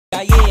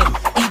I am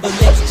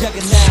EVILxJUG,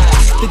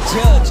 the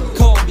judge,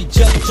 call me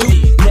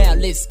Judge. Now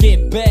let's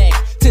get back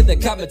to the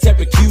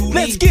commentary Q.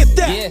 Let's get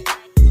that. Yeah.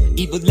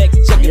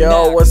 EVILxJUG.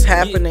 Yo, what's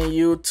happening,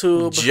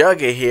 YouTube?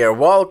 Juggy here.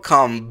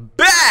 Welcome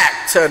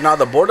back to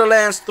another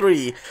Borderlands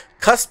 3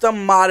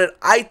 custom modded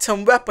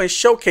item weapon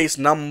showcase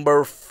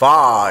number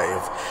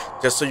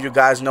 5. Just so you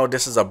guys know,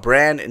 this is a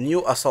brand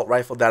new assault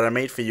rifle that I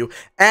made for you,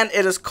 and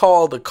it is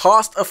called the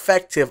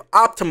cost-effective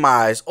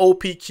optimized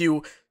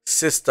O.P.Q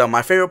system.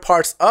 My favorite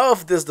parts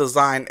of this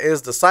design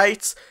is the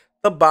sights,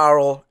 the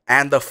barrel,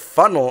 and the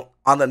funnel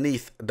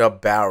underneath the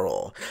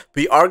barrel.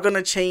 We are going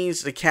to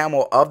change the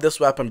camo of this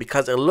weapon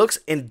because it looks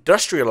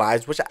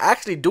industrialized, which I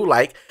actually do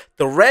like.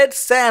 The red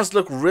sands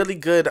look really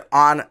good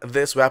on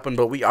this weapon,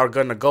 but we are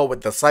going to go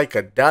with the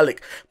psychedelic.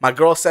 My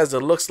girl says it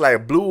looks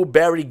like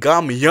blueberry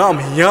gum, yum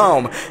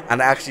yum,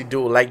 and I actually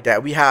do like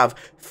that. We have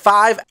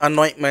 5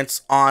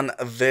 anointments on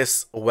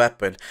this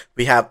weapon.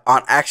 We have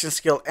on action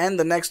skill, and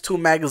the next 2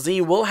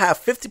 magazine will have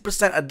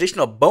 50%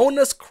 additional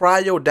bonus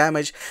cryo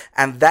damage,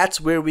 and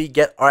that's where we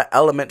get our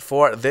element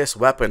for this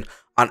weapon.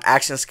 On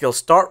action skill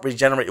start,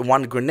 regenerate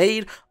 1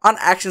 grenade. On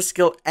action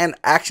skill and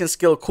action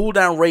skill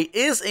cooldown rate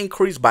is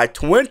increased by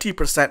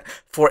 20%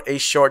 for a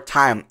short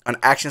time. On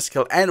action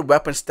skill and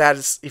weapon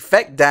status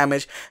effect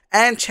damage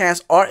and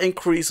chance are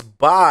increased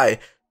by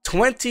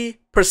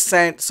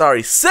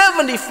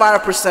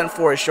 75%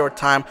 for a short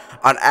time.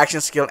 On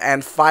action skill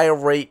and fire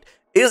rate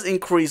is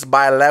increased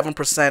by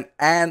 11%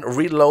 and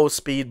reload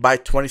speed by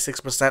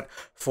 26%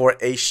 for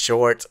a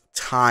short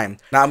time.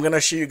 Now I'm going to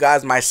show you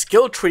guys my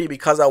skill tree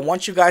because I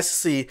want you guys to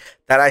see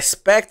that I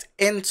spec'd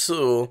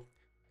into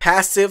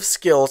passive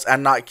skills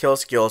and not kill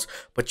skills,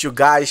 but you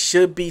guys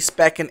should be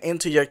spec'ing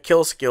into your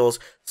kill skills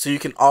so you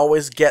can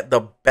always get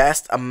the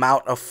best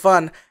amount of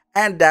fun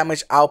and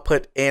damage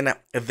output in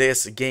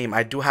this game.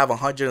 I do have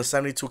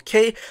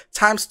 172k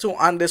times 2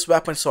 on this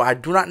weapon, so I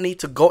do not need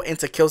to go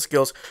into kill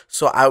skills,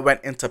 so I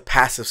went into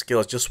passive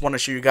skills. Just want to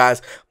show you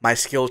guys my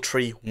skill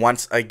tree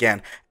once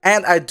again.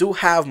 And I do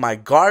have my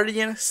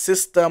guardian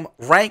system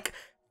rank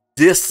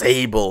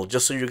disabled,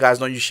 just so you guys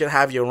know. You should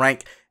have your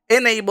rank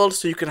enabled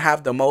so you can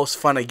have the most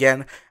fun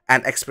again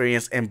and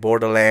experience in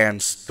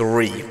Borderlands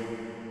 3.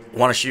 I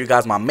want to show you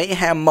guys my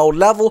Mayhem mode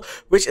level,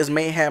 which is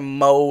Mayhem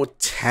mode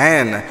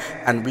 10,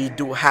 and we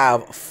do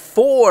have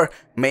 4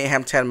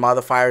 Mayhem 10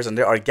 modifiers, and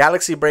there are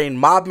Galaxy Brain,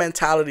 Mob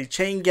Mentality,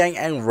 Chain Gang,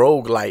 and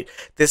Roguelite.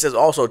 This is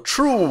also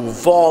True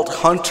Vault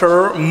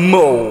Hunter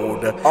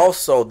mode.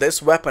 Also,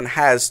 this weapon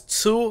has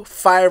 2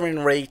 firing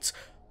rates,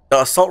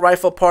 the assault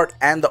rifle part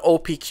and the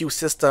O.P.Q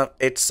system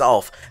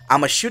itself. I'm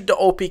gonna shoot the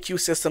O.P.Q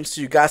system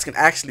so you guys can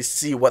actually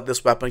see what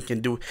this weapon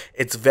can do.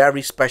 It's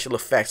very special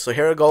effects. So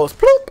here it goes,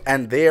 bloop,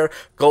 and there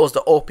goes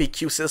the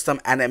O.P.Q system,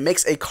 and it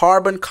makes a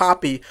carbon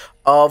copy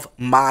of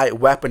my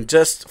weapon,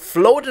 just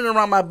floating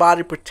around my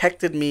body,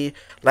 protected me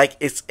like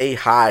it's a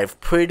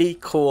hive. Pretty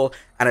cool,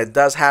 and it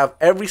does have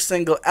every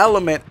single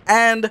element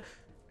and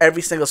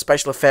every single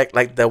special effect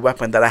like the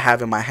weapon that I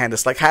have in my hand.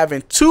 It's like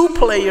having 2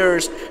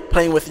 players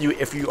playing with you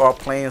if you are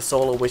playing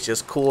solo, which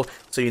is cool,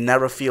 so you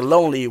never feel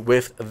lonely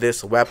with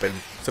this weapon.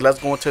 So let's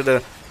go into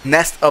the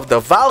nest of the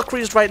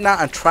Valkyries right now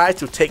and try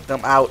to take them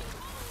out.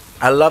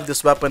 I love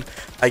this weapon.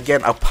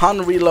 Again,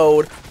 upon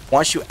reload,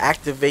 once you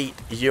activate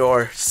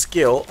your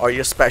skill or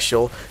your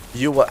special,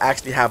 you will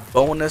actually have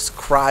bonus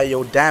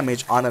cryo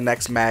damage on the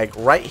next mag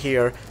right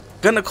here.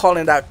 Gonna call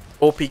in that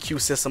O.P.Q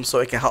system so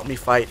it can help me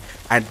fight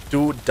and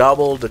do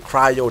double the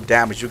cryo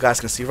damage. You guys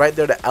can see right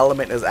there the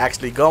element is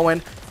actually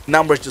going,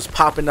 numbers just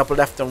popping up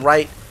left and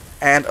right,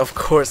 and of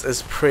course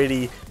it's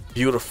pretty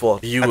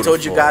beautiful. I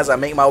told you guys I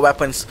make my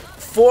weapons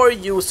for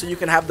you so you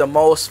can have the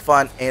most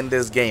fun in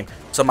this game.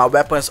 So my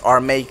weapons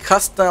are made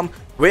custom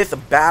with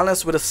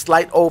balance, with a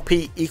slight OP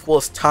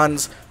equals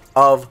tons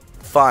of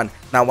fun.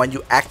 Now when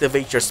you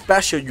activate your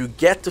special, you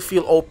get to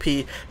feel OP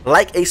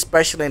like a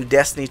special in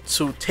Destiny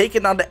 2,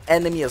 taking on the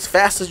enemy as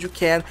fast as you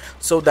can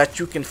so that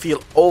you can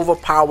feel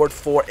overpowered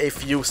for a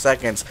few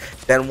seconds.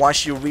 Then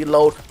once you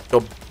reload, the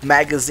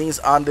magazines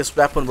on this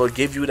weapon will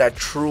give you that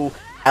true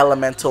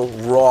elemental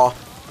raw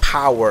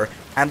power,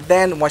 and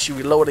then once you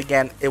reload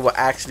again, it will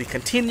actually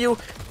continue.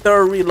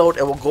 Third reload,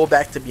 it will go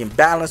back to being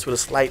balanced with a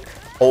slight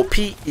OP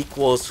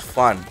equals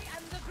fun.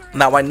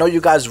 Now I know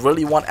you guys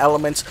really want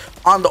elements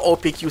on the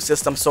O.P.Q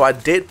system, so I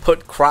did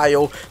put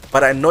cryo,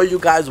 but I know you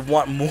guys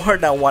want more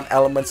than 1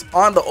 elements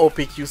on the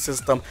O.P.Q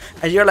system,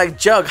 and you're like,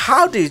 Jug,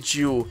 how did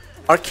you,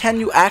 or can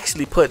you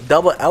actually put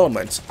double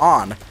elements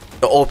on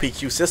the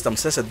O.P.Q system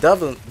since it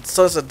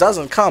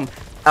doesn't come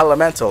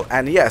elemental?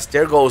 And yes,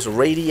 there goes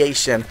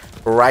radiation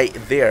right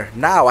there.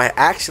 Now I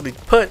actually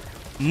put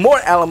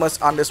more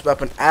elements on this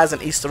weapon as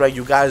an Easter egg.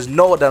 You guys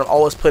know that I'm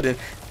always putting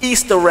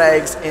Easter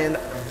eggs in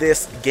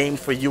this game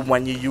for you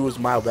when you use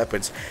my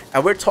weapons,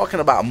 and we're talking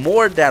about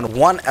more than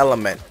 1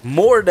 element,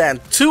 more than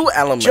 2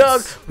 elements.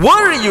 Jug,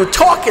 what are you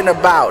talking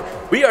about?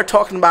 We are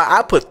talking about,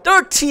 I put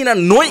 13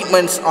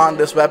 anointments on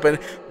this weapon.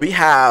 We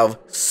have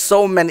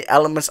so many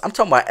elements. I'm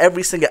talking about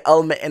every single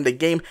element in the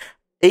game.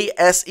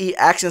 ASE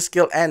action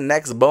skill and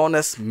next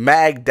bonus.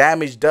 Mag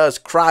damage does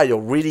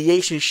cryo,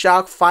 radiation,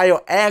 shock, fire,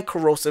 and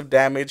corrosive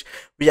damage.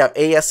 We have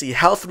ASE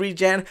health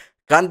regen,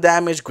 gun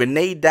damage,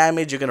 grenade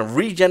damage. You're going to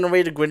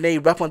regenerate a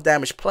grenade, weapon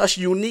damage plus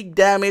unique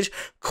damage,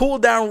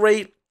 cooldown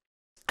rate,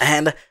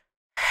 and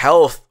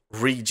health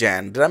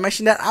regen. Did I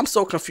mention that? I'm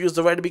so confused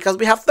already because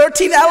we have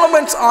 13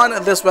 elements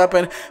on this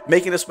weapon,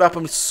 making this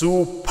weapon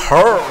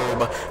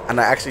superb,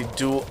 and I actually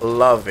do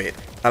love it.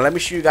 Now let me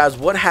show you guys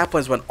what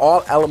happens when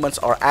all elements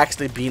are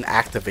actually being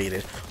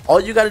activated.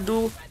 All you got to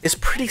do is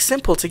pretty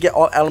simple to get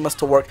all elements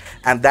to work,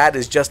 and that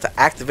is just to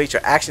activate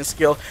your action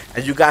skill.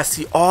 And you guys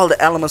see all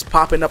the elements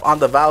popping up on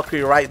the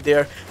Valkyrie right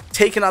there.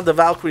 Taking out the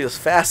Valkyrie as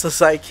fast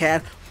as I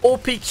can.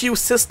 O.P.Q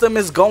system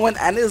is going,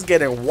 and it's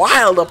getting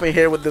wild up in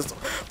here with this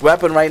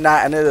weapon right now,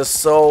 and it is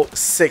so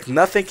sick.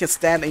 Nothing can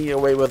stand in your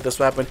way with this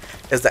weapon.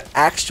 It's the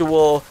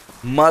actual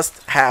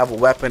must-have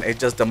weapon. It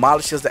just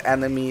demolishes the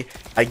enemy.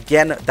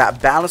 Again,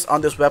 that balance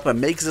on this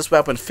weapon makes this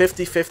weapon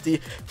 50-50.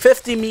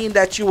 50 mean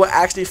that you will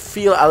actually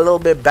feel a little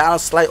bit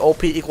balanced, slight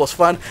OP equals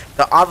fun.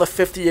 The other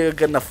 50 you're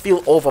gonna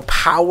feel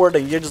overpowered,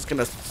 and you're just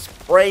gonna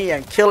spray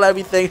and kill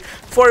everything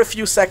for a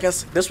few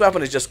seconds. This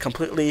weapon is just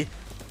completely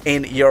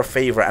in your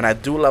favor, and I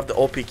do love the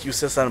O.P.Q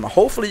system.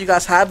 Hopefully you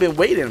guys have been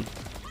waiting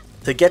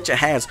to get your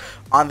hands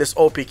on this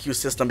O.P.Q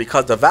system,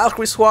 because the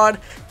Valkyrie squad,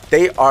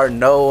 they are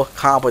no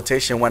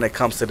competition when it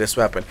comes to this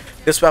weapon.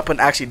 This weapon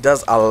actually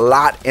does a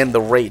lot in the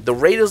raid. The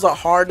raid is the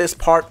hardest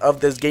part of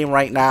this game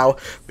right now.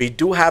 We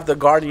do have the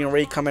Guardian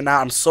raid coming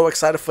out. I'm so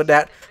excited for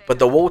that, but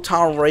the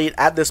Wotan raid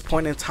at this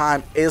point in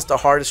time is the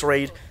hardest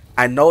raid.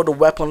 I know the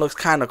weapon looks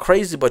kind of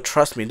crazy, but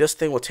trust me, this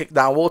thing will take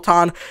down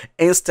Wotan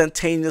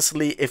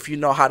instantaneously if you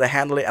know how to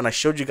handle it, and I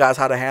showed you guys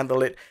how to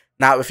handle it.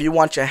 Now, if you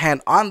want your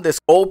hand on this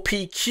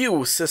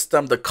O.P.Q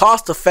system, the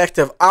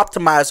cost-effective,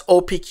 optimized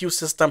O.P.Q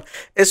system,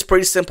 is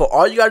pretty simple.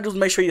 All you gotta do is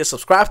make sure you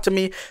subscribe to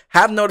me,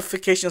 have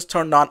notifications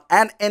turned on,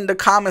 and in the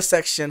comment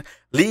section,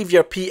 leave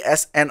your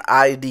PSN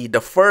ID.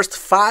 The first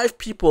 5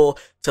 people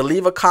to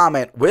leave a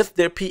comment with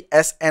their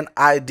PSN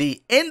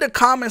ID in the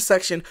comment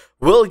section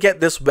will get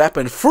this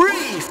weapon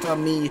free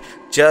from me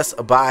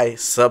just by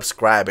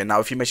subscribing. Now,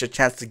 if you miss your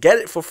chance to get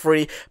it for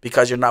free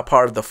because you're not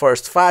part of the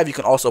first 5, you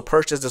can also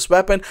purchase this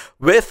weapon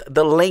with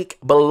the link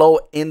below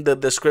in the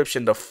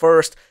description. The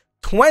first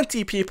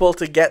 20 people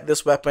to get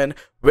this weapon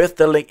with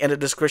the link in the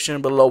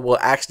description below will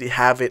actually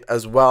have it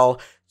as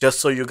well. Just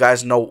so you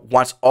guys know,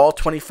 once all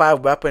 25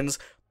 weapons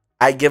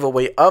I give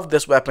away of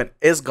this weapon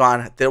is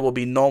gone, there will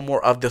be no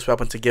more of this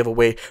weapon to give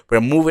away. We're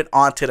moving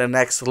on to the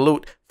next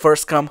loot.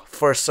 First come,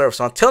 first serve.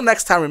 So until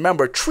next time,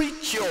 remember,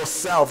 treat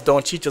yourself,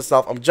 don't cheat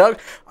yourself. I'm Jug,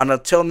 and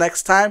until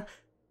next time,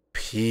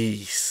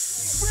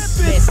 peace.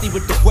 Nasty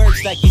with the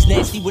words like he's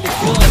nasty with a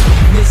gun.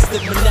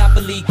 Mr.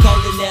 Monopoly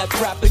calling out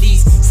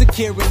properties,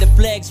 securing the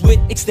flags with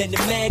extended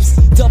mags.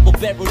 Double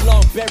barrel,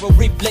 long barrel,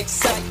 reflex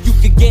sight. You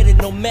can get it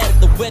no matter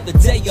the weather,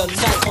 day or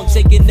night. Won't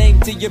take a name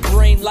to your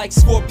brain like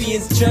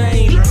Scorpion's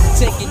chain.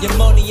 Taking your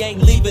money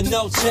ain't leaving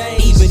no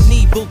change. Even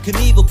Evil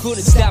Knievel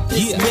couldn't stop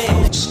this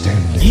man.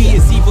 He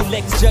is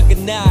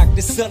EVILxJUG,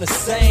 the son of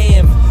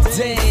Sam.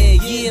 Damn,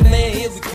 yeah man, here we go.